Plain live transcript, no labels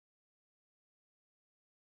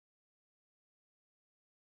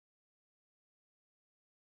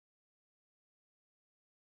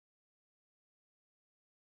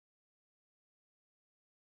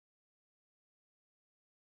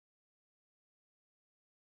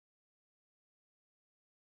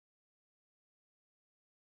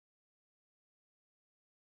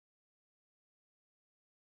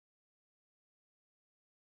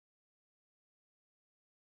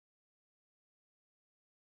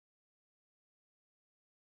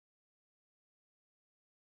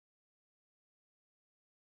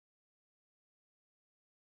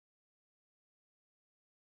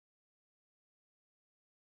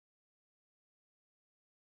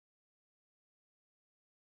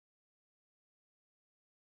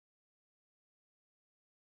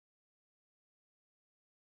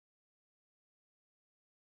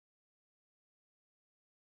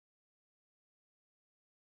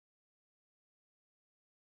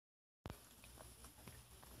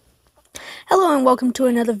and welcome to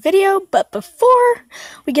another video. But before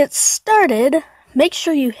we get started, make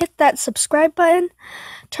sure you hit that subscribe button,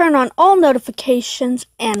 turn on all notifications,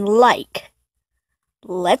 and like.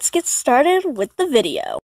 Let's get started with the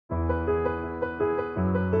video.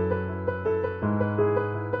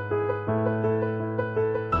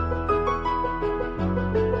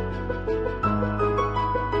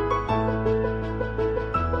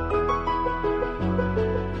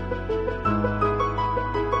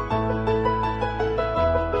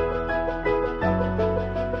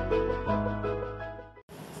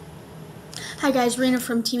 Hi guys, Rena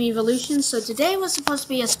from Team Evolution. So today was supposed to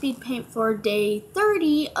be a speed paint for day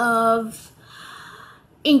 30 of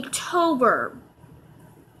Inktober.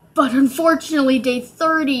 But unfortunately, day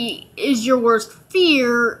 30 is your worst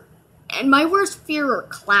fear. And my worst fear are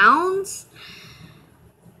clowns.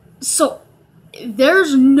 So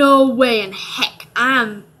there's no way in heck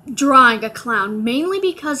I'm drawing a clown. Mainly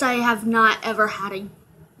because I have not ever had a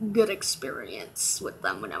good experience with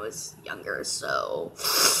them when I was younger. So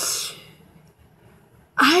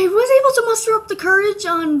I was able to muster up the courage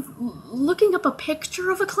on looking up a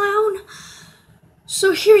picture of a clown.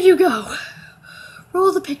 So here you go.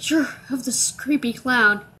 Roll the picture of this creepy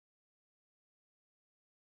clown.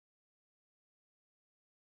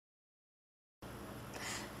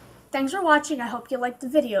 Thanks for watching. I hope you liked the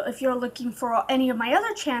video. If you're looking for any of my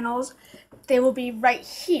other channels, they will be right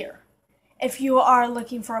here. If you are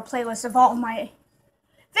looking for a playlist of all my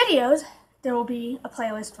videos, there will be a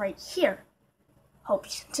playlist right here. Hope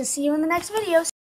to see you in the next video.